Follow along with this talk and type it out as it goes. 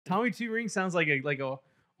Tommy Two Rings sounds like a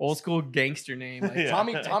old school gangster name. Like,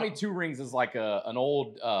 Tommy Two Rings is like an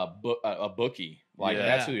old bookie. Like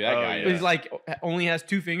that's who that guy is. But he's like only has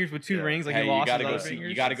 2 fingers with 2 rings. Like he lost his other fingers.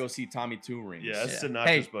 You got to go see Tommy Two Rings. Yeah, that's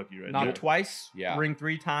Sinatra's bookie right knock there. twice. Yeah. Ring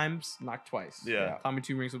 3 times. Knock twice. Yeah. Tommy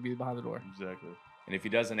Two Rings will be behind the door. Exactly. And if he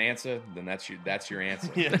doesn't answer, then that's your answer.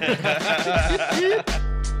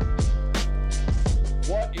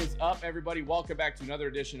 What is up, everybody? Welcome back to another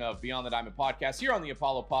edition of Beyond the Diamond Podcast here on the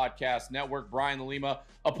Apollo Podcast Network. Brian Lima,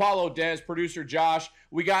 Apollo Dez, producer Josh.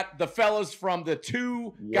 We got the fellas from the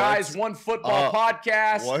Two Guys One Football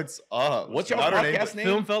Podcast. What's up? What's your podcast name?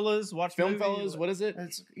 Film Fellas. Watch Film movies. Fellas. What is it?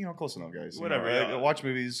 It's close enough, guys. Whatever. Watch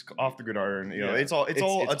movies off the gridiron. You know, Yeah. it's all It's on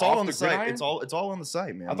off the the site. gridiron? It's all on the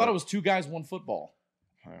site, man. I thought it was Two Guys One Football.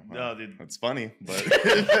 No, dude. That's funny, but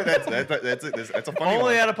that's a funny Only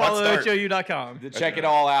one. at Let's start. ApolloHOU.com. Check it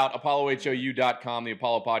all out. ApolloHOU.com, the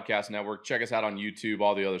Apollo Podcast Network. Check us out on YouTube,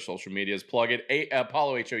 all the other social medias. Plug it.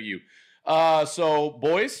 Apollo HOU. So,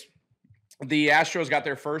 boys, the Astros got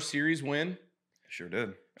their first series win. Sure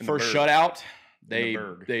did. First shutout. the They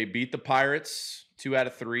Berg. they beat the Pirates 2 out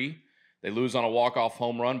of 3. They lose on a walk-off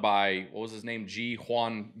home run by, what was his name? G.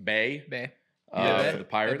 Juan Bay. Bay. For the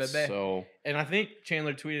Pirates. Bay. So And I think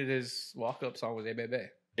Chandler tweeted his walk-up song was Bay Bay.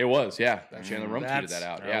 it was, yeah. That's- Chandler Rum tweeted that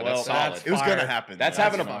out. Yeah, well, that's solid. It was Fire. gonna happen. That's man.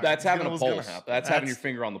 having a fine. that's having It a was gonna pulse. happen. That's having your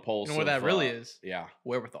finger on the pulse. You know what that of, really is? Yeah.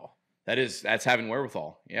 Wherewithal. That's having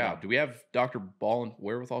wherewithal. Yeah. Do we have Dr. Ball and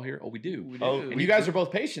wherewithal here? Oh, we do. We do. Oh, And you guys are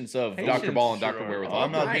both patients of Dr. Patients, Ball and Dr. sure. Wherewithal.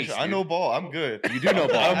 I'm not. Nice, I dude. know ball. I'm good. You do know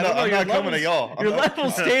ball. I'm I don't know, not your coming to levels- y'all. your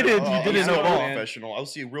level stated you didn't know I'm ball. a professional. I'll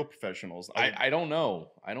see real professionals. I don't know.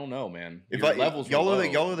 I don't know, man. If Your levels were y'all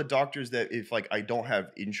low. are the doctors that if like I don't have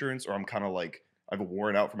insurance or I'm kind of like I have a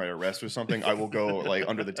warrant out for my arrest or something, I will go like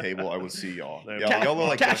under the table. I will see y'all. Y'all are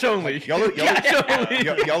like Cash only. Y'all are, Cash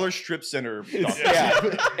only. y'all are strip center doctors.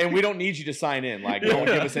 Yeah. And we don't need you to sign in. Like, don't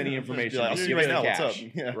give us any information. I'll Just see you give right us now. the What's cash.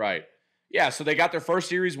 up? Yeah. Right. Yeah, so they got their first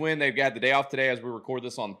series win. They've got the day off today as we record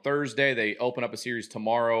this on Thursday. They open up a series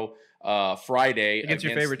tomorrow, Friday, Against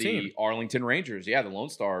your favorite the team. Arlington Rangers. Yeah, the Lone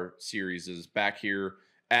Star series is back here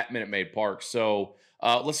at Minute Maid Park. So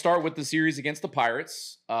let's start with the series against the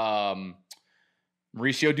Pirates.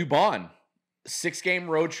 Mauricio Dubon, 6-game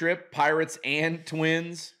road trip, Pirates and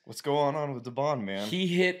Twins. What's going on with DeBon, man? He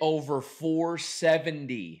hit over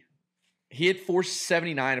 470. He hit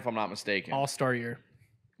 479, if I'm not mistaken. All-star year.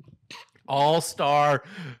 All-star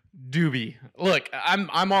Doobie. Look, I'm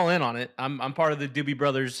all in on it. I'm part of the Doobie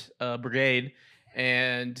Brothers brigade,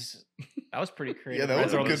 and that was pretty creative. Yeah, that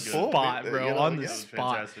was right a on good the pull, spot, man. bro. Yeah, On the yeah, That was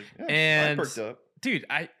spot. fantastic. Yeah, And I perked up. dude,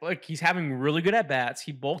 he's having really good at bats.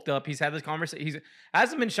 He bulked up. He's had this conversation. He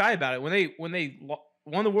hasn't been shy about it. When they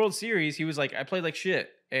won the World Series, he was like, I played like shit.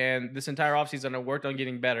 And this entire offseason, I worked on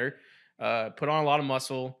getting better, put on a lot of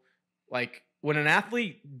muscle. Like, when an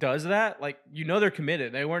athlete does that, like, you know they're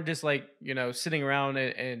committed. They weren't just like, sitting around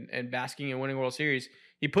and basking and winning World Series.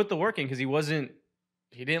 He put the work in because he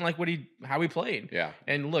didn't like how he played. Yeah.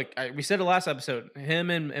 And look, we said it last episode. Him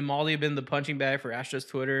and Molly have been the punching bag for Astros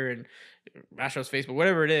Twitter and Astros Facebook,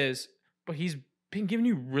 whatever it is. But he's been giving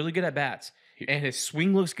you really good at bats, and his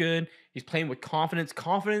swing looks good. He's playing with confidence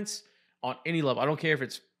on any level. I don't care if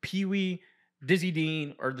it's Pee Wee, Dizzy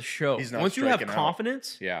Dean, or the show. He's not Once you have striking out.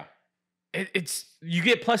 confidence, Yeah. it's you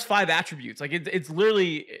get +5 attributes. Like it's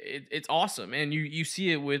literally it's awesome, and you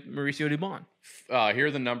see it with Mauricio Dubon. Here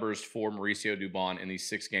are the numbers for Mauricio Dubon in the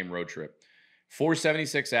 6-game road trip.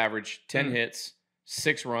 476 average, 10 hits,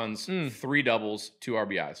 6 runs, 3 doubles, 2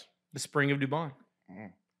 RBIs. The spring of Dubon.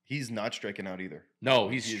 He's not striking out either. No,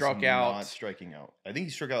 he's struck out. Not striking out. I think he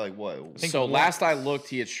struck out like what? So last I looked,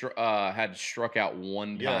 he had struck out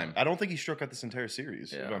one Yeah, time. I don't think he struck out this entire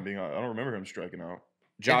series. Yeah. If I'm being honest. I don't remember him striking out.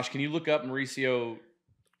 Josh, can you look up Mauricio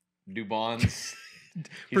Dubon's? He's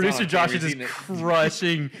Producer not on Josh camera, is he's just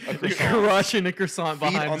eating crushing a croissant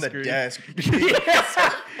Feet behind on the the screen. desk. Yes.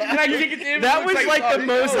 And I kick it to him, That it looks was like the Bobby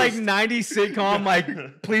most like Ghost. 90s sitcom,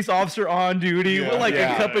 like police officer on duty Yeah. with like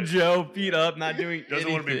Yeah. a cup of Joe, feet up, not doing Doesn't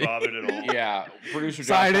want to be anything. bothered at all. Yeah, producer Josh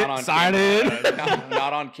Sign not it, on sign camera. it.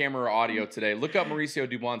 Not on camera or audio today. Look up Mauricio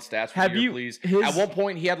Dubon's stats for Have the year, you- please. his- At one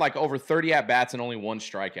point, he had like over 30 at bats and only 1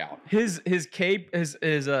 strikeout. His cape, his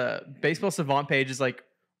baseball savant page is like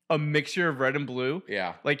a mixture of red and blue.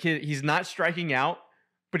 Yeah, Like he's not striking out,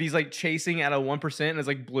 but he's like chasing at a 1% and it's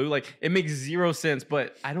like blue. Like it makes 0 sense,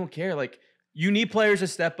 but I don't care. Like you need players to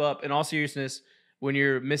step up in all seriousness when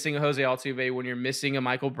you're missing a Jose Altuve, when you're missing a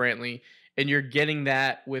Michael Brantley, and you're getting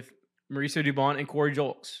that with Mauricio Dubon and Corey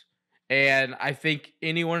Julks. And I think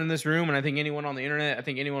anyone in this room, and I think anyone on the internet, I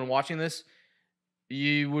think anyone watching this,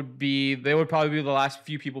 they would probably be the last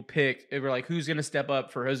few people picked. They were like, who's going to step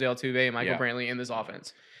up for Jose Altuve and Michael Brantley in this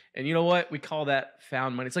offense? And you know what? We call that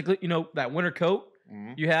found money. It's like, that winter coat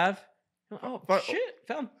you have. Oh, shit.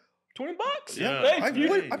 Found $20.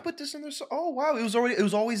 Yeah. I put this in there. Oh, wow. It was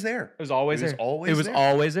always there. It was always there. It was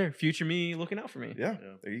always there. Future me looking out for me. Yeah.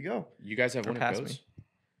 There you go. You guys have winter coats?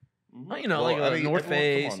 Like North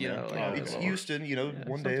Face, it's Houston,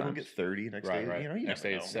 one day it'll get 30, next day, next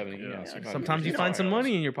day it's 70. Sometimes you find some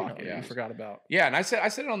money in your pocket you forgot about. Yeah, and I said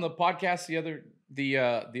it on the podcast the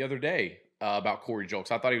other day about Corey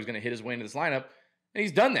Julks. I thought he was going to hit his way into this lineup, and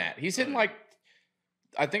he's done that. He's hitting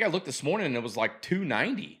I think I looked this morning and it was like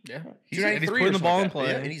 290. Yeah, he's putting the ball in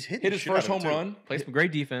play, and he's hit his first home run. Plays some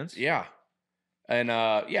great defense. Yeah, and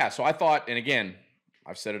so I thought, and again,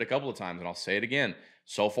 I've said it a couple of times, and I'll say it again.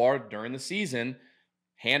 So far during the season,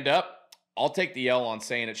 hand up, I'll take the L on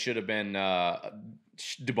saying it should have been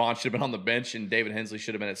Dubon should have been on the bench and David Hensley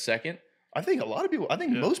should have been at second. I think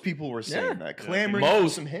most people were saying that, clamoring for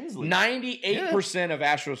some Hensley. 98% of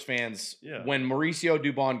Astros fans, when Mauricio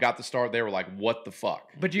Dubon got the start, they were like, "What the fuck?"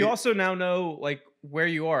 But you also now know where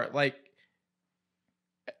you are.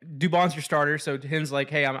 Dubon's your starter, so Hen's like,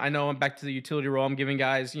 hey, I know I'm back to the utility role. I'm giving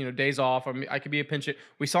guys, days off. I could be a pinch hit.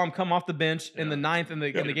 We saw him come off the bench in the ninth in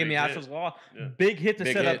the game the Astros lost. Big hit to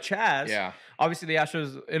set up Chaz. Yeah. Obviously, the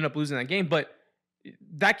Astros ended up losing that game, but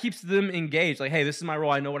that keeps them engaged. Like, hey, this is my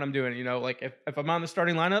role. I know what I'm doing. If I'm on the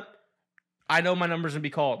starting lineup, I know my numbers going to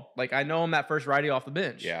be called. I know I'm that first righty off the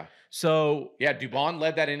bench. Yeah. So Dubon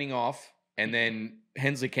led that inning off, and then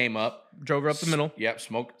Hensley came up, drove her up the middle. Yep,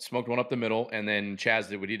 smoked one up the middle, and then Chaz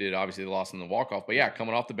did what he did. Obviously, they lost in the walk-off. But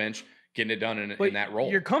coming off the bench, getting it done in that role.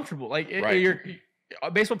 You're comfortable.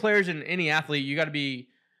 Baseball players and any athlete, you got to be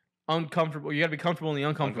uncomfortable. You got to be comfortable in the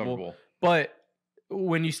uncomfortable. But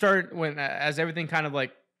when you start, as everything kind of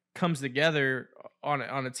comes together on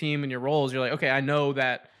a team and your roles, you're like, okay, I know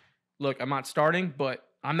that. Look, I'm not starting, but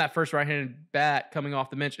I'm that first right-handed bat coming off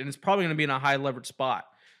the bench, and it's probably going to be in a high leverage spot.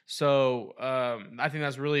 So I think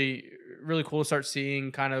that's really, really cool to start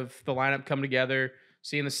seeing kind of the lineup come together,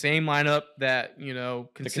 seeing the same lineup that,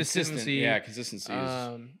 consistency. Consistency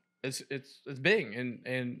is it's big.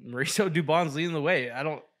 And Mauricio Dubon's leading the way.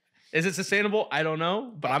 Is it sustainable? I don't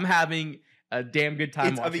know, but I'm having a damn good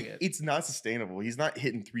time watching it. It's not sustainable. He's not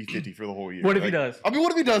hitting 350 for the whole year. What if he does? What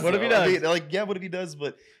if he does? What if he does? What if he does?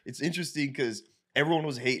 But it's interesting because everyone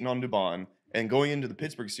was hating on Dubon, and going into the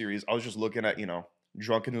Pittsburgh series, I was just looking at,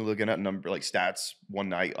 drunkenly looking at stats one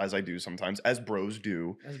night, as I do sometimes, as bros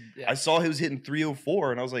do. I saw he was hitting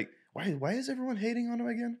 304, and I was like, why is everyone hating on him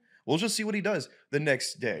again? We'll just see what he does the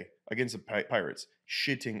next day against the Pirates,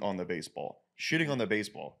 shitting on the baseball.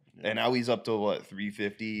 And now he's up to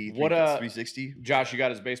 350, 360. Josh, you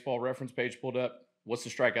got his baseball reference page pulled up. What's the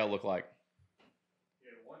strikeout look like? He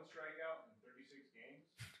had one strikeout in 36 games.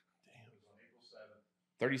 Damn, it was on April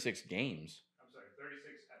 7th. 36 games. I'm sorry,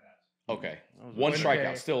 36 at-bats. Okay. One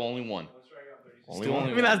strikeout, still only one.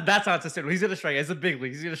 That's not sustainable. He's going to strike out. It's a big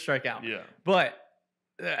league. He's going to strike out. Yeah. But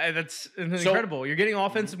that's incredible. You're getting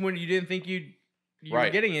offense when you didn't think you were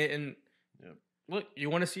getting it. And look,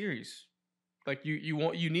 you won a series.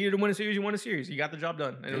 You needed to win a series. You won a series. You got the job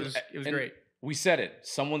done. And it was great. We said it.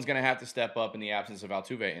 Someone's going to have to step up in the absence of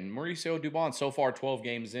Altuve. And Mauricio Dubon, so far 13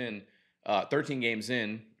 games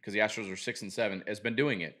in, because the Astros are 6-7, has been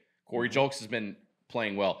doing it. Corey Julks has been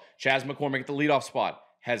playing well. Chaz McCormick at the leadoff spot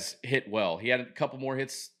has hit well. He had a couple more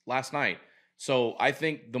hits last night. So I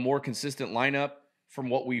think the more consistent lineup from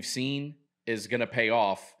what we've seen is going to pay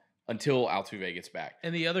off until Altuve gets back.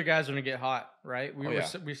 And the other guys are going to get hot, right? We're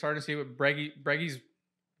starting to see what Breggie's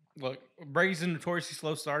a notoriously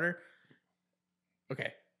slow starter.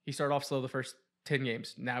 Okay, he started off slow the first 10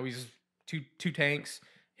 games. Now he's two tanks,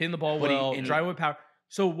 hitting the ball driving with power.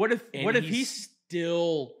 So what if he's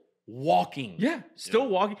still walking? Yeah, still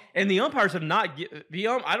walking. And the umpires have not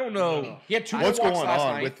I don't know. He had two what's walks going last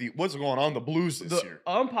on night. with what's going on the Blues this year.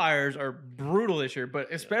 Umpires are brutal this year,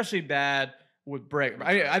 but especially bad with Bregg.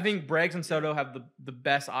 I think Breggs and Soto have the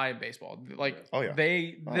best eye in baseball.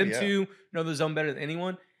 Them two know the zone better than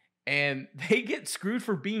anyone, and they get screwed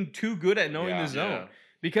for being too good at knowing the zone.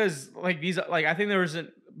 Because I think there was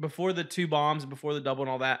before the two bombs, before the double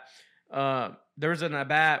and all that, there was an at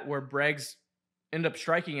bat where Breggs ended up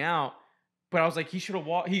striking out. But I was like, he should have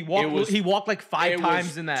walked. He walked like 5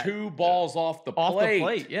 times in that. 2 balls off the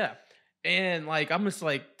plate. Yeah. And like I'm just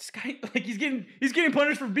like this guy, like he's getting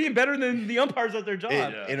punished for being better than the umpires at their job.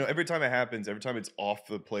 And every time it happens, every time it's off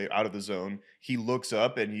the play, out of the zone, he looks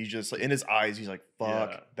up and he's just in his eyes, he's like,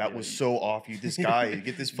 "Fuck, that was so off you. This guy,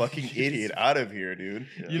 get this fucking idiot out of here, dude."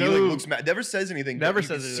 You He know, like looks mad, never says anything. never but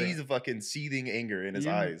says you can anything. see the fucking seething anger in his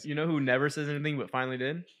eyes. You know who never says anything but finally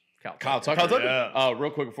did? Kyle Tucker. Kyle Tucker? Yeah.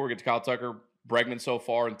 Real quick before we get to Kyle Tucker, Bregman so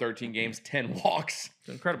far in 13 games, 10 walks. It's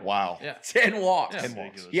incredible. Wow. Yeah. 10 walks. Yeah. 10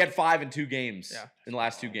 walks. He had 5 in 2 games Yeah. in the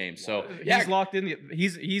last 2 games. So He's locked in.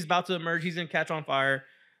 He's about to emerge. He's gonna catch on fire.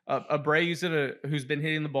 Abreu who's been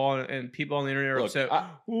hitting the ball, and people on the internet are Look, upset. I-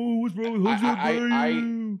 What's wrong with Jose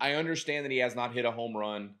Abreu? I understand that he has not hit a home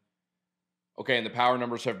run. Okay, and the power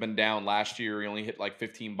numbers have been down. Last year, he only hit like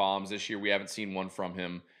 15 bombs. This year, we haven't seen one from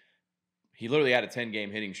him. He literally had a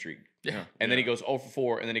 10-game hitting streak. Yeah. And then he goes 0 for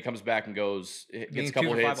 4, and then he comes back and goes, gets Getting a couple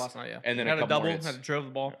 2 for 5 hits. last night, yeah. and then had a couple more double, hits. had drove the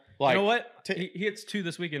ball. Like, you know what? He hits 2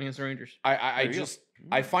 this weekend against the Rangers. I There you just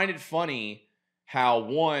I find it funny how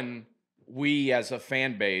we as a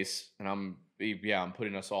fan base, and I'm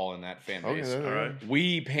putting us all in that fan base. All right.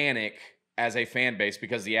 We panic as a fan base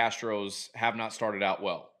because the Astros have not started out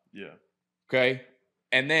well. Yeah. Okay.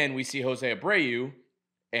 And then we see Jose Abreu,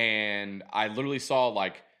 and I literally saw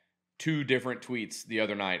like 2 different tweets the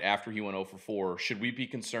other night after he went 0 for 4. Should we be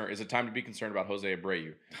concerned? Is it time to be concerned about Jose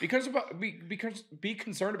Abreu? Because be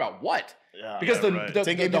concerned about what? Yeah. Because Yeah, the right. the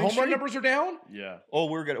 10-game home hitting run streak? numbers are down. Yeah. Oh,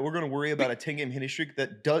 we're gonna worry about a 10-game hitting streak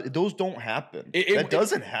those don't happen. It- That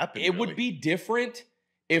doesn't happen. It really. would be different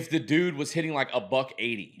if the dude was hitting like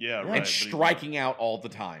 $180. Yeah. Right. And but he's not. striking out all the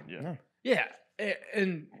time. Yeah. Yeah,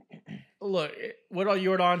 and look, what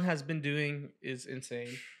Jordan has been doing is insane.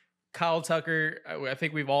 Kyle Tucker, I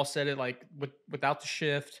think we've all said it, like without the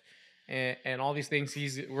shift and all these things,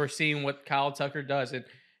 we're seeing what Kyle Tucker does,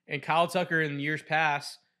 and Kyle Tucker in years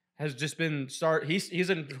past has just been he's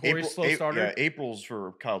a notorious slow starter. Yeah, April's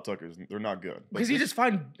for Kyle Tucker's, they're not good. Because he just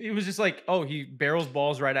it was just like, oh, he barrels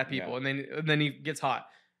balls right at people, Yeah. and then he gets hot.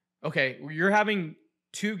 Okay, you're having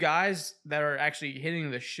 2 guys that are actually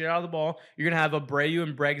hitting the shit out of the ball. You're gonna have Abreu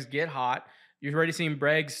and Breggs get hot. You've already seen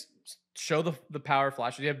Breggs show the power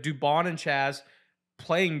flashes. You have Dubon and Chaz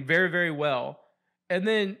playing very, very well, and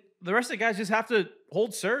then the rest of the guys just have to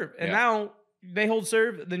hold serve. And Yeah. now they hold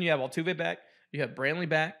serve. Then you have Altuve back. You have Brantley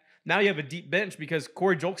back. Now you have a deep bench because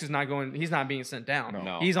Corey Julks is not going. He's not being sent down.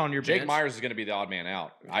 No. He's on your Jake bench. Myers is going to be the odd man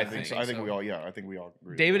out. I think. so. I think so. we all. Yeah, I think we all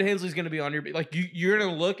agree. David Hensley's going to be on your like you're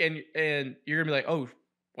going to look and you're going to be like, oh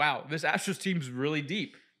wow, this Astros team's really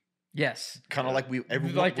deep. Yes, Kind of like we've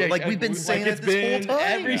been like saying it's it this been whole time.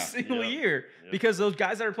 every Yeah. single Yeah. year Yeah. because those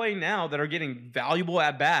guys that are playing now that are getting valuable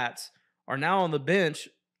at bats are now on the bench,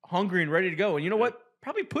 hungry and ready to go. And you know Yeah. what?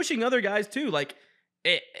 Probably pushing other guys too. Like,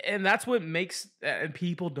 and that's what makes and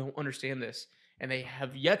people don't understand this, and they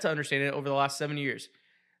have yet to understand it over the last 7 years.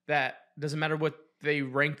 That doesn't matter what they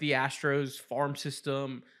rank the Astros farm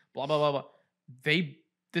system, blah blah blah blah.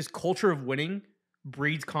 This culture of winning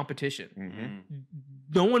breeds competition. Mhm.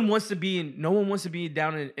 No one wants to be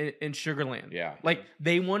down in Sugarland. Yeah. Like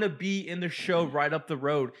they want to be in the show right up the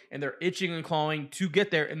road, and they're itching and clawing to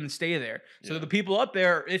get there and then stay there. So Yeah. the people up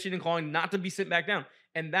there are itching and clawing not to be sent back down.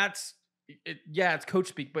 And that's it. Yeah, it's coach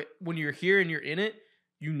speak, but when you're here and you're in it,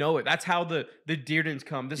 you know it. That's how the Deardens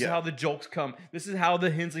come. This is Yeah. how the Jolks come. This is how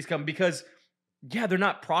the Hensleys come because yeah, they're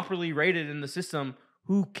not properly rated in the system.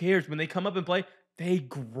 Who cares when they come up and play? They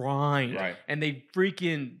grind Right. and they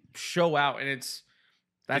freaking show out, and that's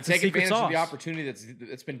They take the secret advantage sauce. of the opportunity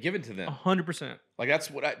that's been given to them. 100%. Like that's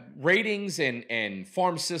what ratings and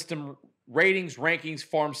farm system ratings, rankings,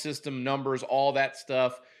 farm system numbers, all that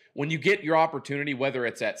stuff. When you get your opportunity, whether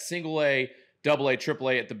it's at single A, double A, triple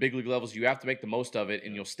A, at the big league levels, you have to make the most of it,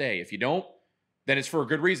 and you'll stay. If you don't, then it's for a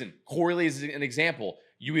good reason. Corley is an example.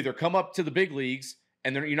 You either come up to the big leagues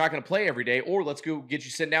and then you're not going to play every day, or let's go get you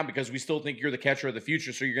sent down because we still think you're the catcher of the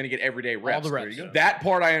future, so you're going to get everyday reps. All the reps. There you go. That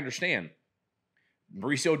part I understand.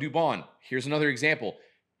 Mauricio Dubon, here's another example.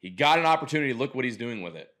 He got an opportunity. Look what he's doing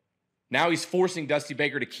with it. Now he's forcing Dusty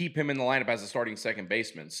Baker to keep him in the lineup as a starting second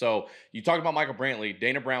baseman. So you talk about Michael Brantley.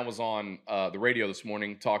 Dana Brown was on the radio this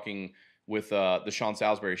morning talking with the Sean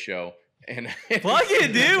Salisbury show. And Plug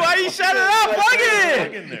it, dude. Why you shout it out? Plug Plug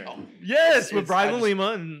it. in there. Yes, with It's- Brian I just-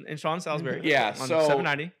 Lima and Sean Salisbury. Yeah, on so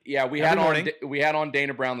 790. yeah, we Every had morning. we had on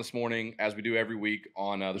Dana Brown this morning, as we do every week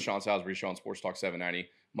on the Sean Salisbury show on Sports Talk 790,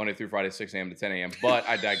 Monday through Friday, 6 a.m. to 10 a.m. But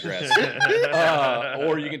I digress.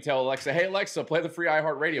 Or you can tell Alexa, hey Alexa, play the free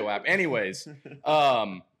iHeartRadio app. Anyways,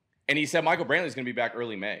 and he said Michael Brantley's going to be back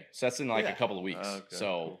early May, so that's in like a couple of weeks. Okay, So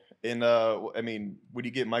cool. And I mean, when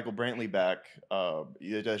you get Michael Brantley back,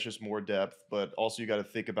 that's just more depth. But also, you got to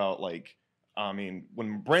think about like I mean,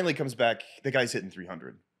 when Brantley comes back, the guy's hitting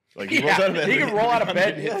 300. Like Yeah, rolls out of bed. he can roll out of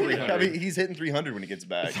bed and hit Yeah, 300. I mean, he's hitting 300 when he gets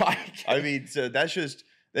back. Like- I mean, so that just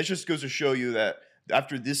goes to show you that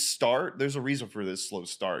after this start, there's a reason for this slow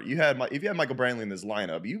start. If you had Michael Brantley in this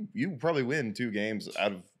lineup, you probably win 2 games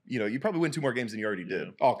out of you probably win 2 more games than you already did.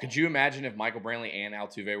 Oh, could you imagine if Michael Brantley and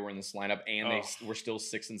Altuve were in this lineup and they were still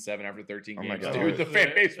 6-7 after 13 Oh my games? God. Dude, the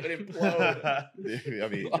fan base would implode. I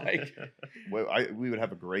mean, Like, we would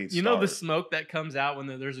have a great. You know the start. smoke that comes out when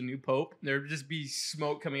there's a new pope? There'd just be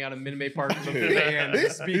smoke coming out of Minute Maid Park from the Dude. fan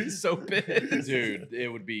just being so pissed. dude,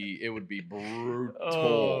 it would be brutal,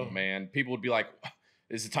 Oh. man. People would be like,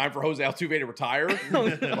 "Is it time for Jose Altuve to retire?"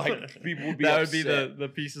 Like people would be. That would be upset. the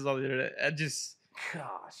pieces on the internet.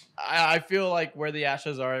 Gosh. I feel like where the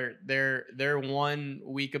Astros are, they're 1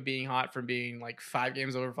 week of being hot from being like 5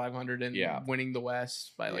 games over 500 and Yeah. winning the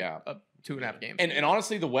West by like Yeah. 2.5 games. And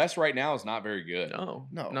honestly, the West right now is not very good. no,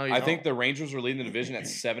 No. you I don't. think the Rangers are leading the division at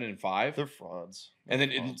 7-5, They're frauds. and then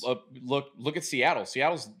They're frauds. look at Seattle.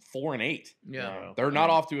 Seattle's 4-8. yeah. No. They're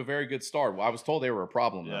not off to a very good start. Well, I was told they were a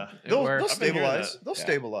problem. Though. Yeah. They'll Where- I've been hearing stabilize. that. They'll Yeah.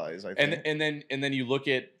 stabilize. I think. And then you look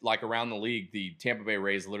at like around the league, the Tampa Bay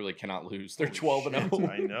Rays literally cannot lose. They're 12-0.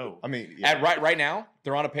 I know. I mean, yeah. At right now,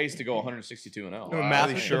 they're on a pace to go 162-0. No, Wow, math,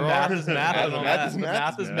 they the sure math are. is math Math on is that. The math.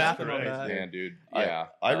 math is Yeah, math that's on right. that. Man, dude. I- Yeah.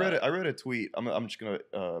 I read a tweet. I'm just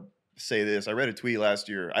gonna say this. I read a tweet last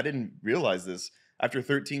year. I didn't realize this. After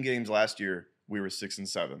 13 games last year, we were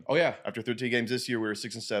 6-7. Oh yeah. After 13 games this year, we were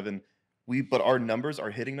 6-7. But our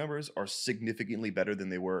hitting numbers are significantly better than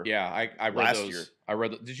they were. Yeah, I read Last those. year. I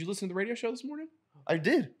read. Did you listen to the radio show this morning? I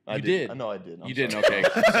did. I You did? I know I did. I'm You didn't. sorry.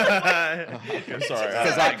 Okay. I'm sorry.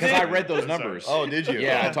 Because I read those Sorry. numbers. Oh, did you?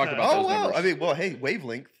 Yeah, I talked about Oh those wow. numbers. I mean, well, hey,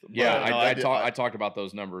 wavelength. Yeah, but no, I did- talked about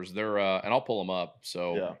those numbers. They're and I'll pull them up.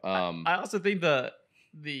 So I also think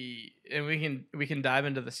and we can dive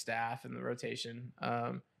into the staff and the rotation.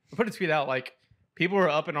 I put a tweet out like people were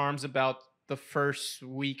up in arms about the first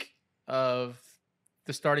week of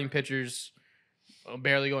the starting pitchers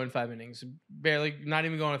barely going 5 innings, barely not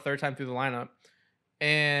even going a third time through the lineup.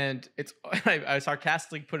 And it's I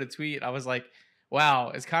sarcastically put a tweet. I was like, wow,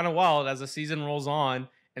 it's kind of wild as the season rolls on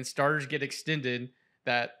and starters get extended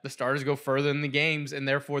that the starters go further in the games and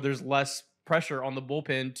therefore there's less pressure on the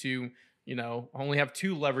bullpen to, only have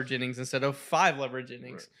 2 leverage innings instead of 5 leverage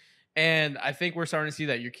innings. Right. And I think we're starting to see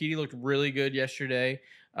that. Urquidy looked really good yesterday.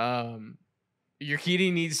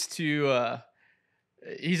 Urquidy needs to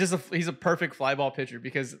he's a perfect fly ball pitcher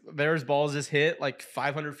because there's balls just hit like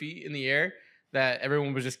 500 feet in the air that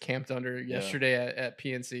everyone was just camped under yesterday at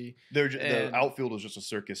PNC. The And- outfield was just a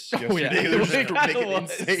circus Oh, yeah. yesterday. They were just It kinda making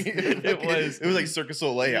was. insane. It was. It was like Circus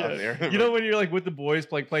Soleil out Yeah. there. You know when you're like with the boys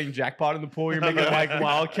playing jackpot in the pool, you're making like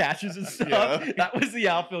wild catches and stuff. Yeah. That was the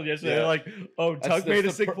outfield yesterday. Yeah. They're like, oh, That's- Tuck made a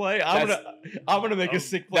that's the sick per- play. I'm gonna make a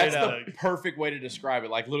sick play that's now. the perfect way to describe it.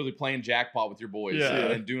 Like literally playing jackpot with your boys Yeah.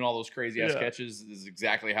 and doing all those crazy ass Yeah. catches is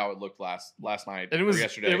exactly how it looked last night And it or was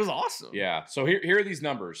yesterday. It was awesome. Yeah. So here are these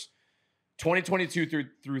numbers. 2022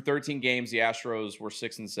 through 13 games, the Astros were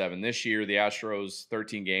 6-7. This year, the Astros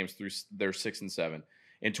 13 games through they're 6-7.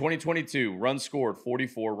 In 2022, runs scored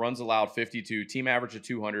 44, runs allowed 52, team average of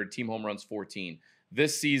 200, team home runs 14.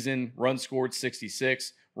 This season, runs scored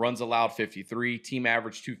 66, runs allowed 53, team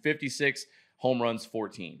average 256, home runs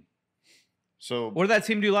 14. So What did that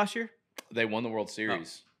team do last year? They won the World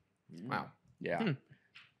Series. Wow. Yeah.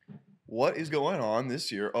 what is going on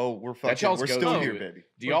this year? Oh, we're fucking. y'all's We're go-to. still here, baby.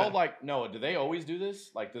 Do We're y'all back. like Noah? Do they always do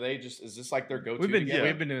this? Like, do they just is this like their go-to? We've been together?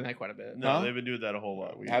 we've been doing that quite a bit. No, Huh? they've been doing that a whole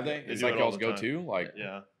lot. Have they? They It's do like it all y'all's the time. go-to. Like,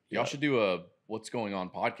 Yeah. y'all should do a what's going on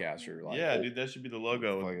podcast or like, Yeah, dude, that should be the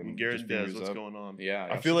logo. Fucking Garrett just Des, fingers what's up. going on? Yeah, I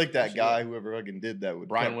y'all feel should- like that should- guy, whoever fucking did that, would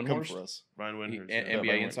Brian come Windhorst? for us. Brian Windhorst. NBA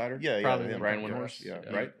Brian Insider. Yeah, yeah, Probably yeah. Brian Yeah. Windhorst. Yeah.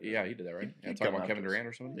 Yeah. Right? Yeah, he did that, right? Yeah, He'd talking come about Kevin after us. Durant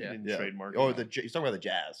or something. He Yeah. didn't Yeah. trademark. Oh, it. he's talking about the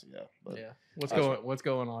Jazz. Yeah. But Yeah. That's What's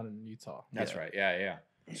going on in Utah? That's Yeah. right. Yeah.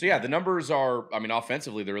 So yeah, the numbers are. I mean,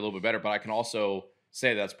 offensively they're a little bit better, but I can also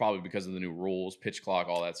say that's probably because of the new rules, pitch clock,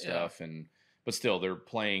 all that Yeah. stuff, but still they're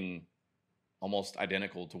playing almost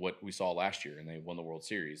identical to what we saw last year, and they won the World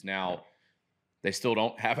Series. Now. They still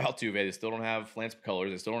don't have Altuve. They still don't have Lance McCullers.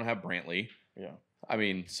 They still don't have Brantley. Yeah. I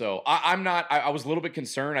mean, so I'm not. I was a little bit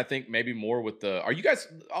concerned. I think maybe more with the. Are you guys?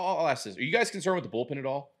 I'll ask this. Are you guys concerned with the bullpen at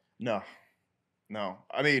all? No.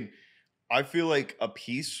 I mean, I feel like a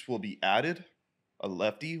piece will be added, a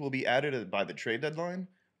lefty will be added by the trade deadline.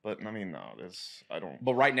 But I mean, no, I don't.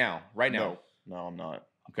 But right now. No, I'm not.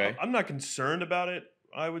 Okay. I'm not concerned about it.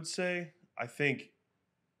 I would say. I think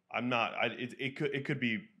I'm not. It could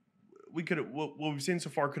be. What we've seen so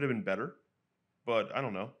far could have been better, but I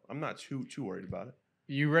don't know. I'm not too worried about it.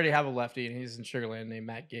 you already have a lefty, and he's in Sugarland named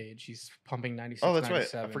Matt Gage. He's pumping 96, Oh, that's right.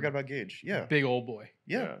 97. I forgot about Gage. Yeah. Big old boy.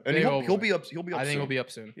 Yeah. Big And old he'll boy. be up. He'll be up. I think soon. he'll be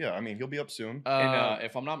up soon. Yeah, I mean, he'll be up soon. And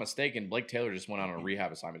if I'm not mistaken, Blake Taylor just went on a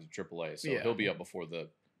rehab assignment to AAA, so Yeah. he'll be up before the.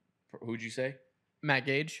 Who'd you say? Matt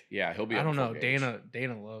Gage. Yeah, he'll be. I up don't before know. Gage.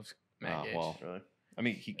 Dana loves Matt Gage. Well, Really? I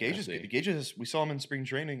mean, We'll see. Gage is. We saw him in spring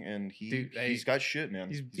training, and Dude, he's got shit, man.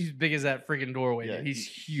 He's big as that freaking doorway. Yeah, dude. He's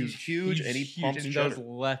huge. he's huge, and he huge, pumps and and goes cheddar.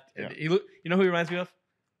 left. Yeah. He look. You know who he reminds me of?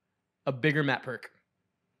 A bigger Matt Perk.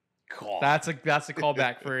 God. That's a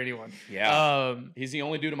callback for anyone. Yeah. He's the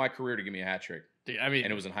only dude in my career to give me a hat trick, Dude, I mean,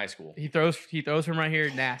 and it was in high school. he throws from right here,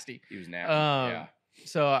 nasty. He was nasty. Um,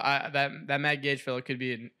 So that Matt Gage fellow could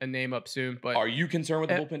be a name up soon. But Are you concerned with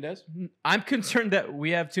the uh, bullpen, Des? I'm concerned that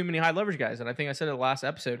we have too many high leverage guys, and I think I said it last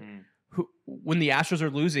episode. Mm. When the Astros are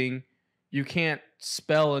losing, you can't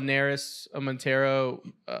spell a Neris, a Montero,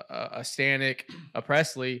 a Stanek, a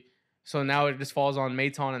Presley. So now it just falls on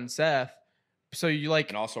Maton and Seth. So you like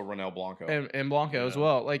And also Ronel Blanco. and Blanco as Yeah.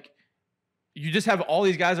 well. Like you just have all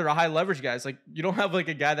these guys that are high leverage guys. Like you don't have like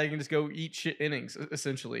a guy that can just go eat shit innings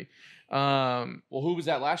essentially. Well, who was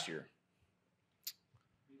that last year?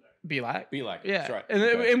 Belak. Belak. Yeah, That's right. and,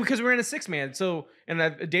 Okay. and because we're in a 6-man, so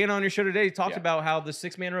Dana on your show today talked Yeah. about how the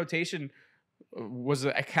 6-man rotation was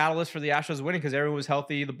a catalyst for the Astros winning because everyone was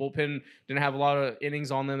healthy. The bullpen didn't have a lot of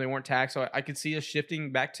innings on them; they weren't taxed. So I could see us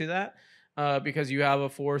shifting back to that because you have a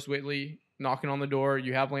Forrest Whitley knocking on the door.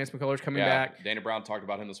 You have Lance McCullers coming back. Dana Brown talked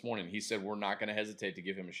about him this morning. He said we're not going to hesitate to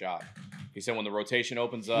give him a shot. He said when the rotation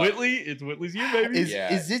opens up. Whitley, it's Whitley's year, baby.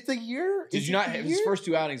 Is it the year? Did Is you it not? the His year? first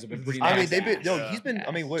two outings have been pretty. I mean, nasty. they've been. No, Yeah. he's been.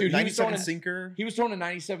 I mean, what? Dude, he was 97 throwing a- sinker. He was throwing a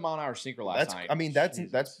 97 mile an hour sinker last That's. night. I mean, that's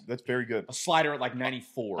very good. A slider at like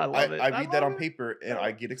 94. I love it. I read that love on it. paper and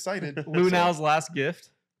I get excited. Lunau's last gift.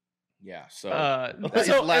 Yeah. So His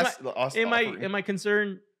So last am offering. I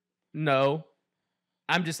concerned? No.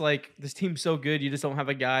 I'm just like this team's so good. You just don't have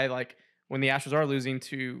a guy like when the Astros are losing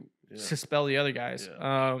to spell the other guys.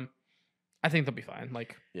 Yeah. I think they'll be fine.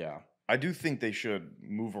 Like yeah. I do think they should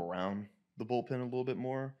move around the bullpen a little bit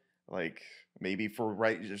more. Like maybe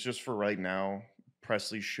just for right now,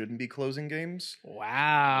 Presley shouldn't be closing games.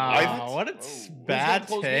 wow, what a bad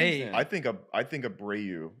close games take. then? I think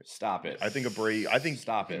Abreu. Stop it. I think Abreu. I think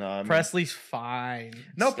Stop it. Nah, I mean- Presley's fine.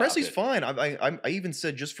 No, Stop Presley's it. fine. I even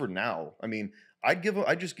said just for now. I mean, I'd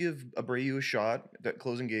just give Abreu a shot at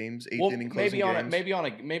closing games, eighth Well, inning closing games.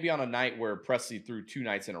 maybe on a night where Presley threw 2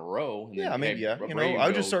 nights in a row. And Yeah, then maybe yeah. You know, Abreu I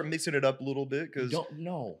would just go- start mixing it up a little bit because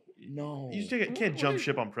No. You just can't jump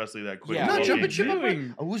ship on Presley that quick. Yeah. I'm not What are jumping you ship on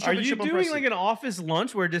doing? Pre- Who's Are jumping you ship on doing Presley? like an office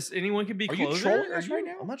lunch where just anyone can be Are you closer? trolling us right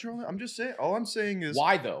now? I'm not trolling. I'm just saying. All I'm saying is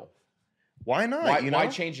Why though? why not? Why, you know? why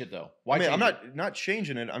change it though? Why I mean, change I'm it? not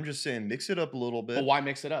changing it. I'm just saying mix it up a little bit. But why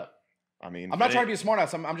mix it up? I mean, I'm not trying to be a smart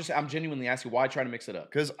ass. I'm genuinely asking why try to mix it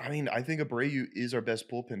up. because I mean, I think Abreu is our best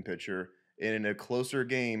bullpen pitcher, and in a closer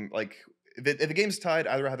game, like if the game's tied,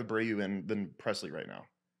 I'd rather have Abreu in than Presley right now.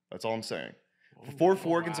 That's all I'm saying.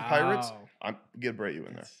 4-4 against the Pirates, Wow. I'm get Abreu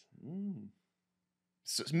in there. Mm.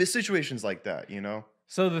 Situations like that, you know.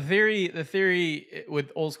 So the theory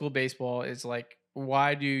with old school baseball is like,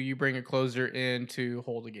 why do you bring a closer in to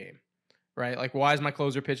hold a game, right? Like, why is my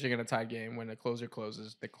closer pitching in a tied game when a closer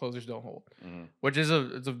closes? The closers don't hold, which is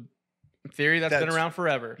it's a theory that's been That's- around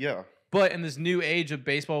forever. Yeah, But in this new age of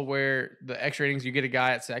baseball, where the extra innings you get a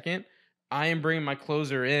guy at second, I am bringing my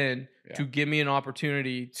closer in to give me an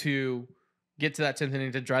opportunity to get to that 10th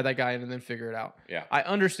inning to drive that guy in and then figure it out. Yeah. I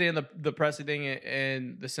understand the Presley thing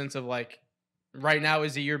in the sense of like, right now,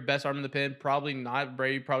 is he your best arm in the pen? Probably not.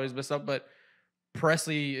 Brady probably is best up, but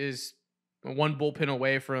Presley is one bullpen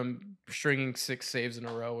away from stringing 6 saves in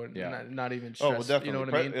a row and not even stress. Oh, well, definitely. You know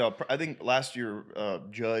what I mean? I think last year,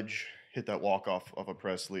 Judge hit that walk off of a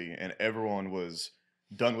Presley, and everyone was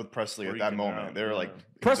done with Presley at that Freaking moment. out, They were yeah. like,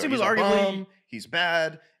 Presley he's was a arguably- bum, he's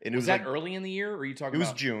bad, and it Was was that like, early in the year, or are you talking it was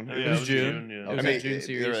about? June. Yeah, It it was was June. Yeah. It was I mean, that June they were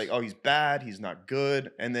series. like, oh, he's bad, he's not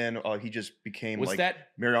good, and then he just became Was like that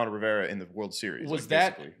Mariano Rivera in the World Series. was like,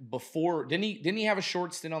 that basically. before? Didn't he have a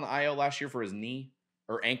short stint on the IL last year for his knee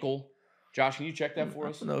or ankle? Josh, can you check that for I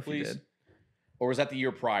us, don't know if he please? did. Or was that the year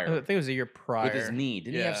I prior think it was a year prior. with his knee?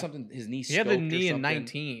 Didn't he have Yeah. something? His knee. He had the scoped or knee in something?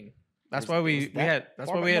 19. That's Was- why was we that had. That's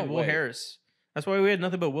far why we back? had No Will way. Harris. That's why we had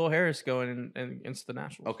nothing but Will Harris going in against the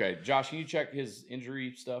Nationals. Okay, Josh, can you check his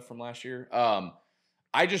injury stuff from last year?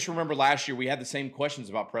 I just remember last year we had the same questions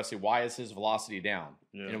about Presley. Why is his velocity down?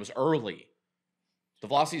 Yeah. And it was early. The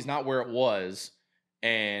velocity is not where it was,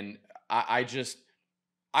 and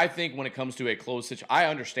I think when it comes to a closed situation, I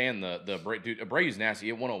understand the dude. Abreu's nasty.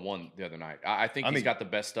 He hit 101 the other night. I think he's mean, got the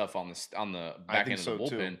best stuff on the back think end of the so,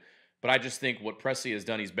 too. bullpen. But I just think what Presley has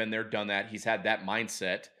done, he's been there, done that. He's had that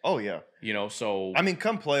mindset, Oh yeah. so I mean,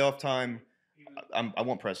 come playoff time, I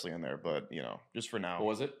want Presley in there, but just for now. what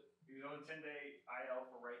was it? He was on a 10-day IL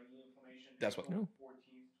for right knee inflammation. That's what- April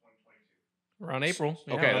 14th, 2022. Around April.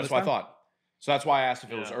 Yeah, Okay, around that's this what I time. thought. So that's why I asked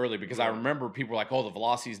if it was Yeah. early, because I remember people were like, oh, the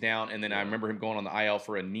velocity's down. And then I remember him going on the IL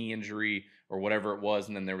for a knee injury or whatever it was.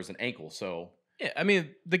 And then there was an ankle. So Yeah, I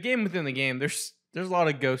mean, the game within the game, there's a lot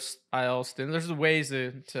of ghost IL stints. There's ways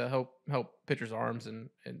to help pitchers' arms and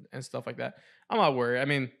stuff like that. I'm not worried. I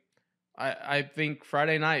mean, I think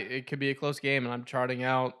Friday night it could be a close game, and I'm charting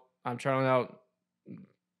out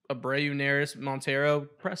Abreu, Neris, Montero,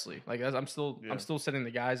 Presley. Like I'm still setting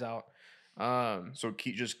the guys out. So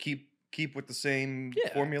keep with the same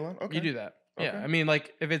Yeah. formula. Okay. You do that. Yeah. Okay. I mean,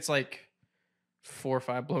 like if it's like 4 or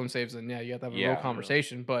 5 blown saves, then yeah, you have to have a real Yeah.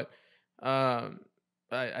 conversation. But I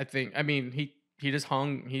think he just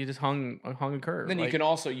hung a curve. then like,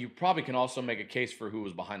 you probably can also make a case for who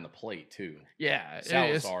was behind the plate too. yeah,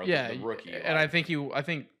 Salazar, yeah, the rookie, and I think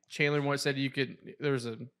Chandler once said he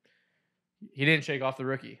didn't shake off the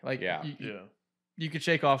rookie. Like Yeah. you could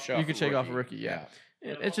shake off Show you off could the shake off a rookie, rookie. Yeah, But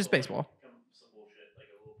it's just also, baseball. become some bullshit, like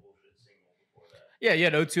a little bullshit single before that. Yeah, you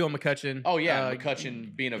had 0-2 on McCutcheon. Oh yeah,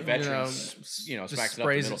 McCutcheon being a veteran, just smacks it up the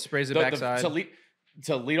sprays middle. sprays it The- backside.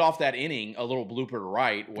 to lead off that inning, a little blooper to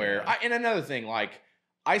right. Where Yeah. and another thing, like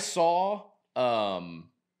I saw some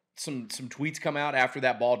tweets come out after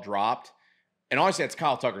that ball dropped, and honestly, that's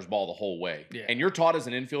Kyle Tucker's ball the whole way. Yeah. And you're taught as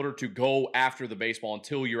an infielder to go after the baseball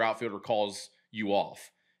until your outfielder calls you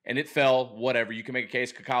off. And it fell, whatever. You can make a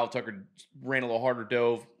case. Kyle Tucker ran a little harder,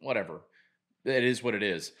 dove, whatever. It is what it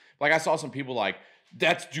is. Like I saw some people like,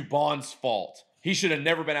 that's Dubon's fault. He should have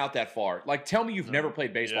never been out that far. Like, tell me you've never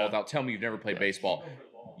played baseball Yeah. without telling me you've never played baseball.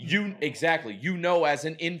 Exactly. As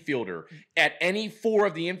an infielder, at any 4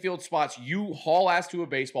 of the infield spots, you haul ass to a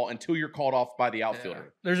baseball until you're called off by the Yeah.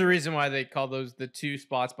 outfielder. There's a reason why they call those the 2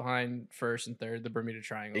 spots behind first and third, the Bermuda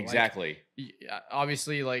Triangle. Like, Exactly.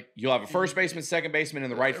 obviously, like You'll have a first baseman, second baseman,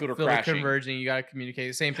 and the right fielder fielder crashing. converging. You got to communicate.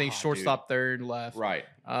 The same thing, God, shortstop, third, left. Right.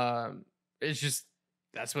 It's just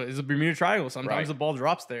that's what is a Bermuda Triangle. Sometimes Right. the ball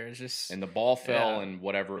drops there. It's just And the ball fell Yeah. and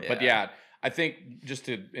whatever. But Yeah. yeah, I think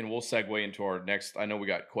and we'll segue into our next. I know we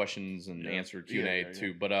got questions and answer Q&A Yeah.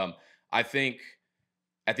 too, but I think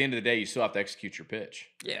at the end of the day, you still have to execute your pitch.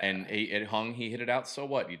 Yeah. And it hung. He hit it out. So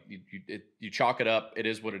what? You chalk it up. It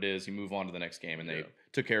is what it is. You move on to the next game, and they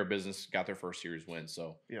took care of business. Got their first series win.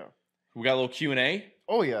 So Yeah. we got a little Q&A.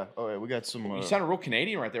 Oh yeah. We got some. You sounded real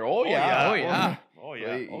Canadian right there. Oh yeah. Oh, yeah. Oh yeah.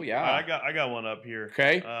 Wait. Oh yeah. I got one up here.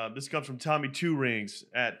 Okay. This comes from Tommy Two Rings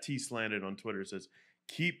at T Slanted on Twitter. It says,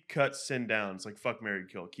 "Keep, cut, send down." It's like fuck, marry,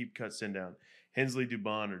 kill. Keep, cut, send down. Hensley,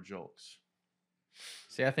 Dubon, or Jolks.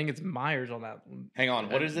 See, I think it's Myers on that one. Hang on.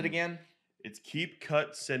 What is it again? It's keep,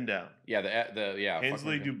 cut, send down. Yeah. Fuck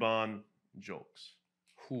Hensley, me. Dubon, Jolks.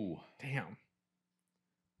 Whew. Damn.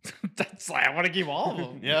 That's like I want to keep all of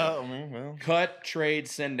them. Yeah. I mean, well. Cut, trade,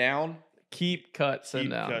 send down. Keep, cut, send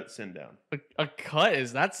Keep, down. cut, send down. A cut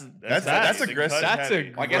is that's That's heavy. aggressive. The cut That's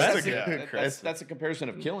heavy. I guess That's that's, a that's a comparison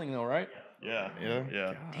of killing, though, right? Yeah. Yeah.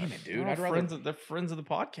 Yeah. Damn it, dude. They're I'd rather. they're friends of the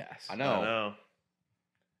podcast. I I know. know.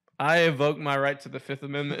 I evoke my right to the Fifth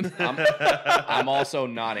Amendment. I'm also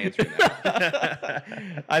not answering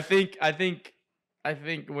that. I think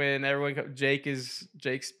when everyone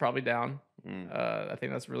Jake's probably down. I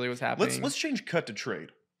think that's really what's happening. Let's change cut to trade.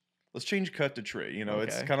 Let's change cut to trade.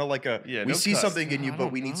 It's Okay. kind of like a Yeah, we no see cuts. something in you, I but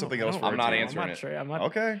don't we need know. something I else don't for I'm our not team. answering it. I'm not.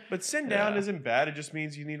 Okay. But send down Yeah. isn't bad. It just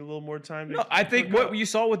means you need a little more time. No, I think what you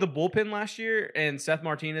saw with the bullpen last year and Seth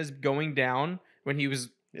Martinez going down when he was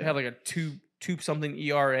had like a two something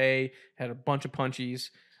ERA, had a bunch of punchies,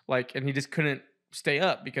 and he just couldn't stay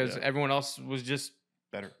up because everyone else was just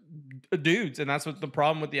Better. dudes, and that's what the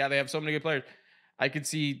problem with they have so many good players. I could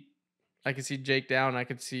see Jake down, I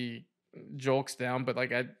could see Jolks down, but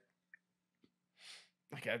I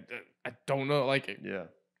don't know. Yeah.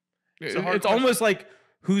 It's a hard almost like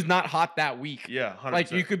who's not hot that week. Yeah. 100%.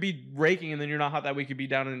 Like you could be raking and then you're not hot that week. You could be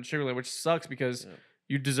down in Sugarland, which sucks because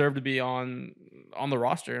you deserve to be on the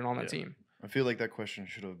roster and on that team. I feel like that question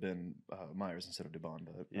should have been Myers instead of Dubon,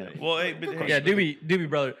 but Yeah. Well, hey, but hey, Yeah, Doobie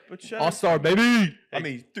brother, but shout All out- Star baby. I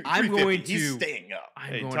mean, I'm 350, going he's to- staying up. I'm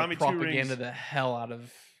Hey, going Tommy to Two propaganda Rings. the hell out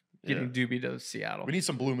of getting Doobie to Seattle. We need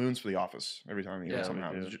some blue moons for the office every time Yeah, something we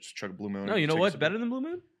happens. do. Just chug a blue moon. No, you know take what's some better than Blue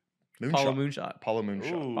Moon? Moonshot. Apollo Moonshot. Apollo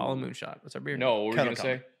Moonshot. Ooh. Apollo Moonshot. That's our beer. No, what were you Kind gonna of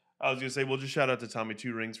say? I was gonna say, well, just shout out to Tommy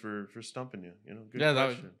Two Rings for stumping you. Good Yeah, that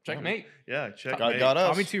was question. checkmate. Yeah, check. Got us.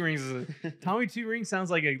 Tommy Two Rings Tommy Two Rings sounds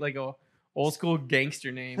like a old school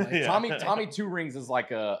gangster name. Like, Yeah. Tommy Two Rings is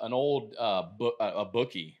like an old a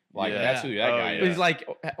bookie. Like Yeah. that's who that Oh, guy yeah. is. He's like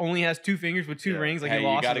only has 2 fingers with 2 Yeah. rings. Like Hey, he you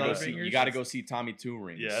lost gotta his go other see. fingers. You gotta go see Tommy Two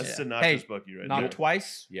Rings. Yeah, that's Yeah. Sinatra's Hey, Bucky right Knock there.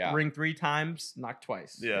 twice, Yeah. ring 3 times, knock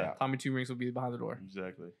twice. Yeah. Tommy 2 rings will be behind the door.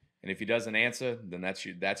 Exactly. And if he doesn't answer, then that's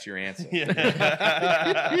your answer. Yeah.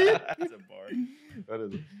 That's a bar. That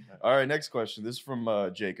is. All right, next question. This is from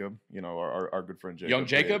Jacob. You know, our good friend Jacob. Young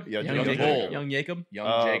Jacob? Yeah, Young Young Jacob. Bull. Young Jacob.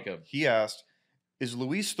 Young Jacob. He asked, "Is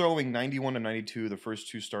Luis throwing 91 to 92 the first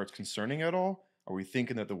 2 starts concerning at all? Are we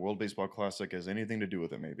thinking that the World Baseball Classic has anything to do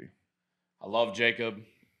with it? Maybe." I love Jacob.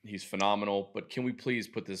 He's phenomenal. But can we please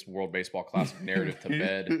put this World Baseball Classic narrative to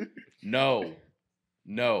bed? No.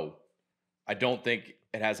 I don't think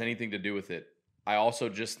it has anything to do with it. I also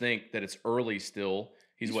just think that it's early still.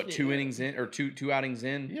 He's what, 2 innings in or two outings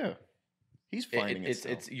in? Yeah, he's finding it.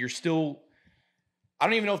 It's you're still. I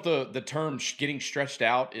don't even know if the term getting stretched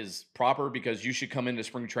out is proper because you should come into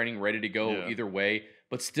spring training ready to go Yeah. either way.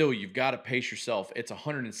 But still, you've got to pace yourself. It's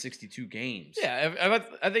 162 games. Yeah,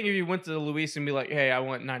 I think if you went to Luis and be like, "Hey, I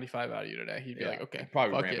want 95 out of you today," he'd be Yeah, like, "Okay,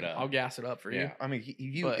 probably fuck ramp it up. I'll gas it up for you." Yeah. I mean,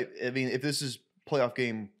 But- if this is playoff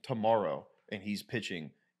game tomorrow and he's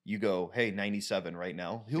pitching, you go, "Hey, 97 right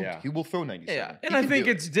now." He will throw 97. Yeah, He and I can think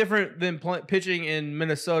do it. it's different than pitching in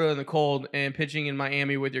Minnesota in the cold and pitching in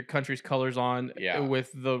Miami with your country's colors on, Yeah.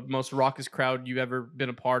 with the most raucous crowd you've ever been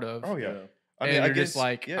a part of. Oh yeah. I And mean, you're against, just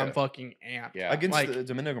like, yeah. I'm fucking amped. Yeah. against like, the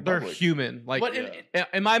Dominican They're Republic. human. Like, But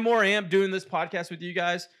am I more amped doing this podcast with you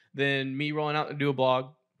guys than me rolling out to do a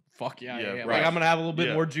blog? Fuck yeah, Yeah, yeah. right. Like, I'm gonna have a little bit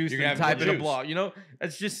Yeah. more juice You're than gonna have type more in a juice. blog. You know,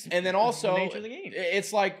 it's just And then also, the nature of the game.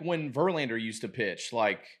 it's like when Verlander used to pitch.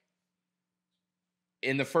 Like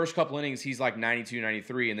in the first couple innings, he's like 92,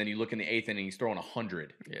 93, and then you look in the 8th inning, he's throwing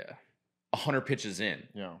 100. Yeah, 100 pitches in.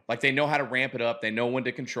 Yeah. Like they know how to ramp it up. They know when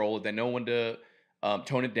to control it. They know when to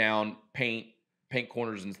tone it down, paint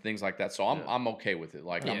corners and things like that. So I'm okay with it.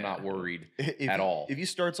 Like I'm Yeah. not worried If at he- all. If he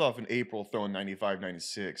starts off in April throwing 95,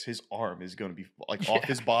 96, his arm is going to be like off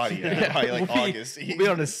his body Yeah. by like We'll be- August. we'll be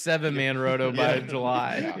on a 7-man roto by Yeah.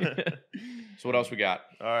 July. Yeah. So what else we got?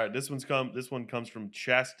 All right, this one comes from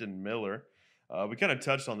Chaston Miller. We kind of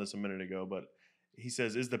touched on this a minute ago, but he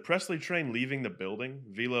says, "Is the Presley train leaving the building?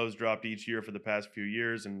 Velo's dropped each year for the past few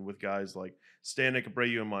years, and with guys like Stanek,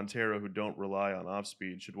 Abreu, and Montero who don't rely on off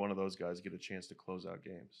speed, should one of those guys get a chance to close out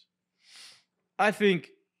games?" I think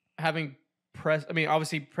having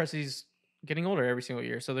obviously Presley's getting older every single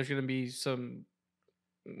year, so there's going to be some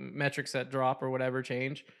metrics that drop or whatever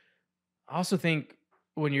change. I also think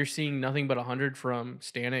when you're seeing nothing but 100 from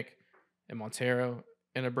Stanek and Montero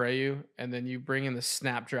and Abreu, and then you bring in the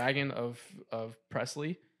Snapdragon of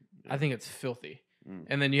Presley, I think it's filthy. Mm.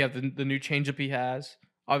 And then you have the new changeup he has.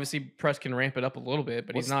 Obviously, Press can ramp it up a little bit,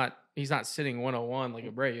 but What's- he's not sitting 101 like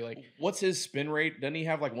Abreu. Like What's his spin rate? Doesn't he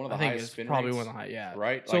have like one of the I think highest it's spin probably rates? one of the high. Yeah,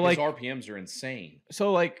 Right? So, Like, like- his RPMs are insane.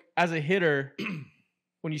 So, like, as a hitter,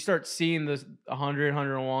 when you start seeing this 100,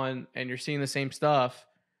 101, and you're seeing the same stuff,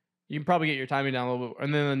 you can probably get your timing down a little bit.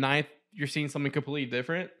 And then the 9th, you're seeing something completely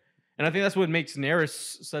different. And I think that's what makes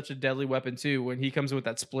Neris such a deadly weapon, too, when he comes in with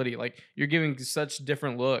that splitty. Like, you're giving such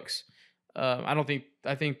different looks. I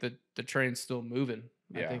think that the train's still moving.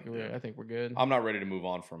 Yeah. I think we're good. I'm not ready to move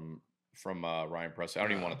on from Ryan Presley. I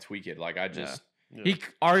don't even want to tweak it. Like I just Yeah. He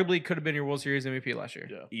arguably could have been your World Series MVP last year.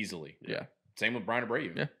 Yeah. easily. Yeah. Same with Brian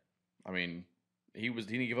Abreu. Yeah. I mean, he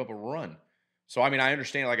didn't give up a run. So I mean, I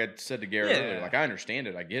understand. Like I said to Garrett Yeah. earlier, like I understand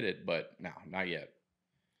it, I get it, but no, not yet.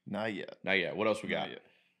 Not yet. Not yet. What else we got? Not yet.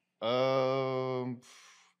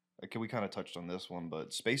 Okay, we kind of touched on this one,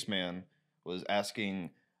 but Spaceman was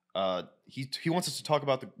asking. He wants us to talk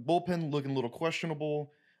about the bullpen looking a little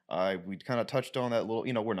questionable. We kind of touched on that little.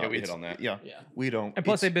 We're not. Yeah, we hit it's- on that. Yeah, Yeah. we don't. And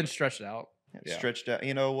plus, it's they've been stretched out. Yeah. stretched out.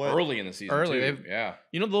 You know what? Early in the season, Early, too. they've- Yeah.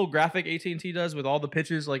 You know the little graphic AT&T does with all the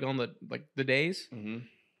pitches, like on the days. Mm-hmm.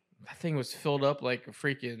 That thing was filled up like a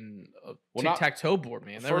freaking Well, not- tic-tac-toe board,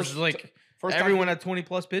 man. That was First- like First everyone time, had 20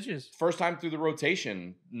 plus pitches. first time through the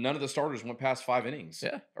rotation, none of the starters went past 5 innings.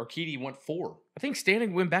 Yeah. Urquidy went 4. I think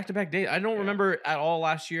Stanek went back-to-back days. I don't Yeah. remember at all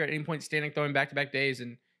last year at any point Stanek throwing back-to-back days,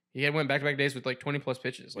 and he had went back-to-back days with like 20 plus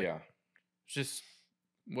pitches. Like, Yeah. it's just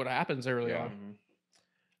what happens early Yeah. on.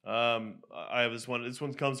 I have this one. This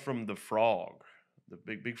one comes from the Frog, the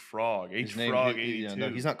big frog. His H name- Frog he- 82. yeah, no,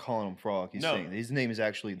 he's not calling him Frog. He's No. saying his name is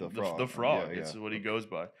actually the Frog. The Frog. Yeah, It's yeah. what he goes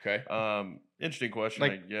by. Okay. Interesting question.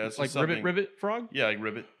 Like- I guess. Like It's something- Ribbit Frog? Yeah, like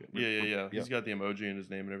Ribbit. Yeah. Yeah. He's got the emoji in his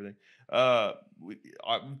name and everything. We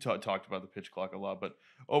talked about the pitch clock a lot, but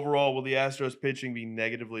overall, will the Astros pitching be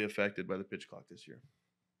negatively affected by the pitch clock this year?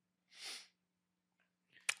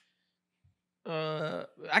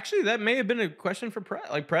 Actually, that may have been a question for Press.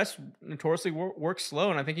 Like Press notoriously works slow,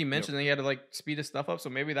 and I think he mentioned that he had to like speed his stuff up. So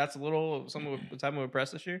maybe that's a little something what's happening with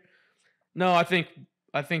Press this year. No, I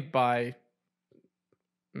think by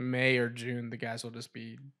May or June, the guys will just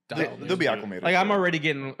be dialed in. They'll be acclimated. Like to I'm it. already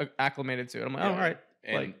getting acclimated to it. I'm like, oh, all right.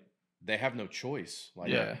 And Like, they have no choice. Like,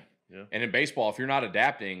 yeah. And in baseball, if you're not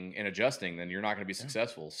adapting and adjusting, then you're not going to be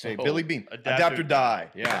successful. So Hey, Billy Bean, Adapt adapt or or die.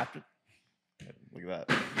 Yeah. Look at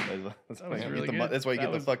that. That's That why was you really get the, good. that's why you That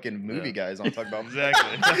get was- the fucking movie yeah. guys on talk about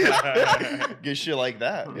Exactly. get shit like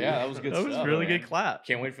that. Yeah, that was good That was stuff, really man. good clap.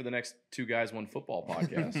 Can't wait for the next Two Guys One Football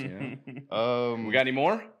podcast. You know? We We got any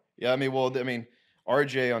more? Yeah, I mean,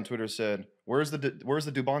 RJ on Twitter said, "Where's the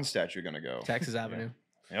Dubon statue gonna go?" Texas Avenue.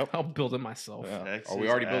 Yep. I'll build it myself. Yeah. Are we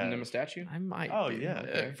already building him a statue? I might. Oh, be. yeah.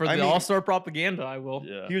 Okay. For I the mean- All-Star propaganda, I will.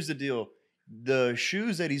 Yeah. Here's the deal: the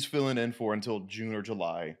shoes that he's filling in for until June or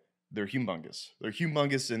July, they're humongous. They're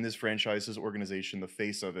humongous in this franchise's organization, the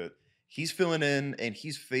face of it. He's filling in, and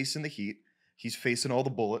he's facing the heat. He's facing all the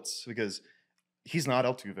bullets because he's not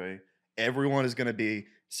Altuve. Everyone is going to be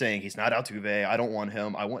saying he's not Altuve. I don't want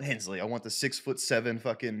him. I want Hensley. I want the 6'7"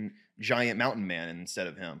 fucking giant mountain man instead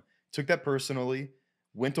of him. Took that personally.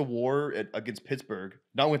 Went to war against Pittsburgh.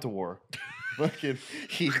 Not went to war. Fucking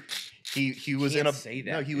he was in Can't a say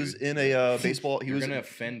that, no. He was dude. in a baseball. He You're was going to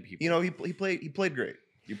offend people. you know, he played great.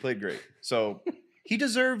 He played great. So he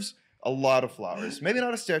deserves a lot of flowers. Maybe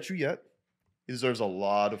not a statue yet. He deserves a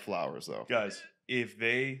lot of flowers, though. Guys, if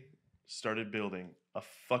they started building a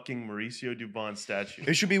fucking Mauricio Dubon statue,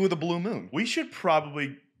 It should be with a blue moon. we should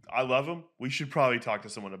probably. I love him. We should probably talk to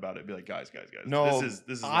someone about it. Be like, guys. No, this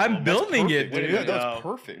is. I'm a little- building it, Perfect. Wait a dude. Yeah, minute. that's No.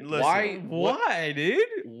 perfect. Listen, Why? Why,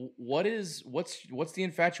 dude? What's the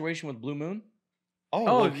infatuation with Blue Moon?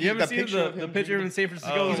 Oh, look, you haven't that seen picture of the him picture drinking- in San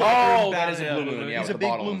Francisco? Oh, His oh, locker room, that is a yeah, Blue Moon. Yeah, He's with a the big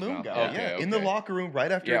bottle blue in his moon mouth. guy. Okay, Yeah, in the okay. locker room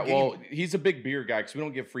right after Yeah, a game. well, he's a big beer guy because we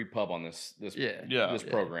don't get free pub on this Yeah. Yeah. this Yeah.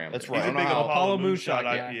 program. That's I right. He's a don't know big how- Apollo Moonshot Moonshot,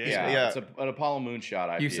 IPA. Yeah, Yeah. it's an Apollo Moonshot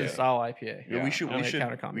IPA. Houston style IPA. Yeah, Yeah. we should Only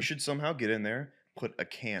counter comment. we should somehow get in there, put a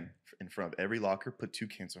can in front of every locker, put 2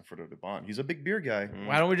 cans in front of the bond. He's a big beer guy.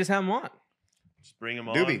 Why don't we just have him on? Just bring him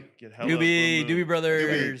on. Doobie. Get hella Doobie, Blue Moon. Doobie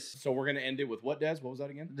Brothers. So we're gonna end it with what, Des? What was that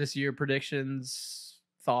again? This year predictions,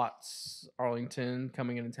 thoughts. Arlington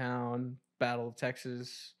coming into town. Battle of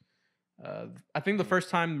Texas. I think the first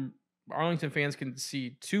time Arlington fans can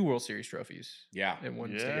see 2 World Series trophies Yeah, in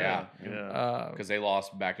one Yeah. stadium. Yeah. Yeah. because they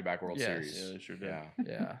lost back-to-back World Yes. Series. Yeah, they sure did. Yeah,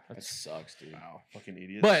 Yeah, that that's sucks, dude. wow. Fucking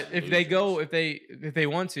idiots. But if they go, Losers. if they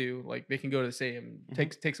want to, like they can go to the stadium,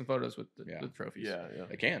 take some photos with the, Yeah. the trophies. yeah, yeah.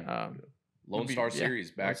 They can. Lone would be- Star yeah, Series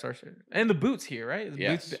Lone back. Star Series. And the boots here, right? The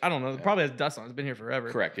Yes. boots, I don't know. It Yeah. probably has dust on it. It's been here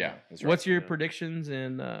forever. Correct. Yeah, that's right. What's your Yeah. predictions?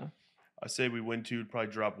 And I say we win 2,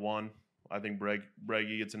 probably drop 1. I think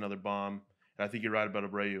Breggy gets another bomb, and I think you're right about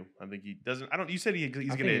Abreu. I think he doesn't. I don't. You said he's think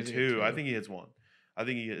going to hit he's 2. gonna I hit 2. think he hits 1. I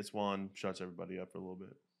think he hits 1, shuts everybody up for a little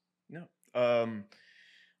bit.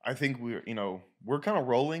 I think we're kind of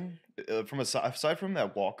rolling from aside from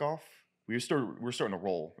that walk off. We're starting to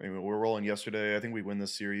roll. I mean, we're rolling yesterday. I think we win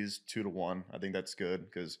this series 2-1. I think that's good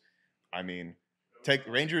because, I mean,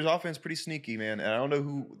 Rangers offense pretty sneaky, man. And I don't know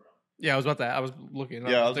who. yeah, I was about that. I was looking.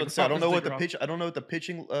 Yeah, I was about to say I don't know what the Dick pitch. I don't know what the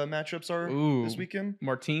pitching matchups are Ooh. this weekend.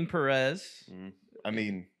 Martin Perez I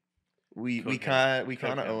mean, we Cocaine. kind of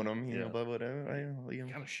Cocaine. own them, Yeah. but whatever.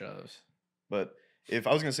 kind of shows. But if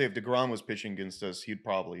I was gonna say if DeGrom was pitching against us, he'd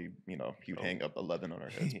probably he'd hang up 11 on our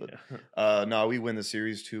heads. But Yeah. no, we win the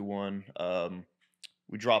series 2-1.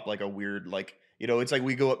 We drop like a weird it's like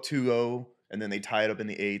we go up 2-0 and then they tie it up in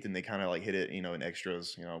the 8th and they kind of like hit it in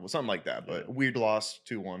extras, something like that. But Yeah. weird loss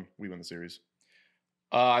 2-1. We win the series.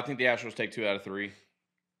 I think the Astros take 2 out of 3.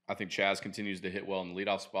 I think Chaz continues to hit well in the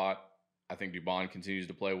leadoff spot. I think Dubon continues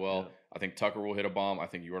to play well. Yeah. I think Tucker will hit a bomb. I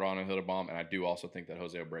think Jordan will hit a bomb. And I do also think that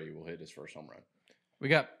Jose Abreu will hit his first home run. We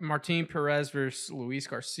got Martin Perez versus Luis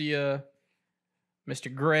Garcia,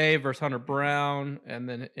 Mr. Gray versus Hunter Brown, and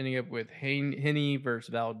then ending up with Henney versus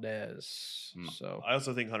Valdez. Hmm. So, I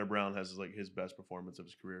also think Hunter Brown has his best performance of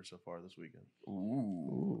his career so far this weekend.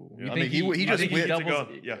 Ooh. you I think mean, he you just think went- doubles?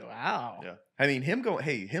 to go. Yeah. Wow. Yeah. I mean, him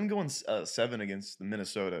going 7 against the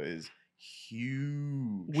Minnesota is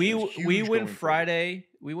huge. We That's we huge win going forward. Friday.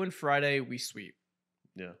 We win Friday. We sweep.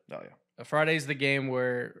 Yeah. Oh yeah. Friday's the game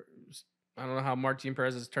where I don't know how Martin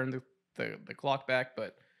Perez has turned the clock back,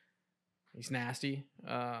 but he's nasty.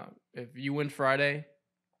 If you win Friday,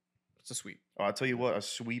 it's a sweep. Oh, I'll tell you what, a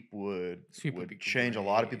sweep would be change a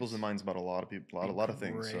lot of great. people's minds about a lot of people, a lot of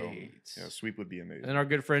things. So Great. yeah, a sweep would be amazing. And then our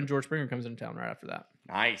good friend George Springer comes into town right after that.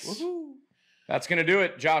 Nice. That's going to do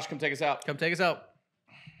it. Josh, come take us out. Come take us out.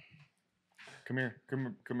 Come here,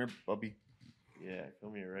 Bubby. Yeah.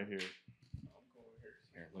 Come here, right here.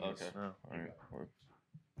 Here, look at Okay. this. Oh. All right. Well,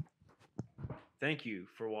 Thank you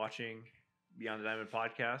for watching Beyond the Diamond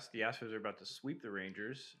podcast. The Astros are about to sweep the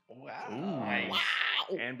Rangers Wow.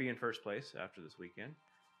 and be in first place after this weekend.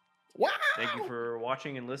 Wow. Thank you for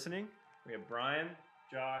watching and listening. We have Brian,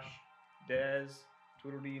 Josh, Dez,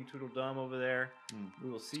 Tweedledee and Tweedledum over there. We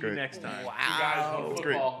will see you great. next time. You guys love That's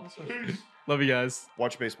great. football. Love you guys.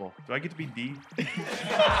 Watch baseball. Do I get to be D?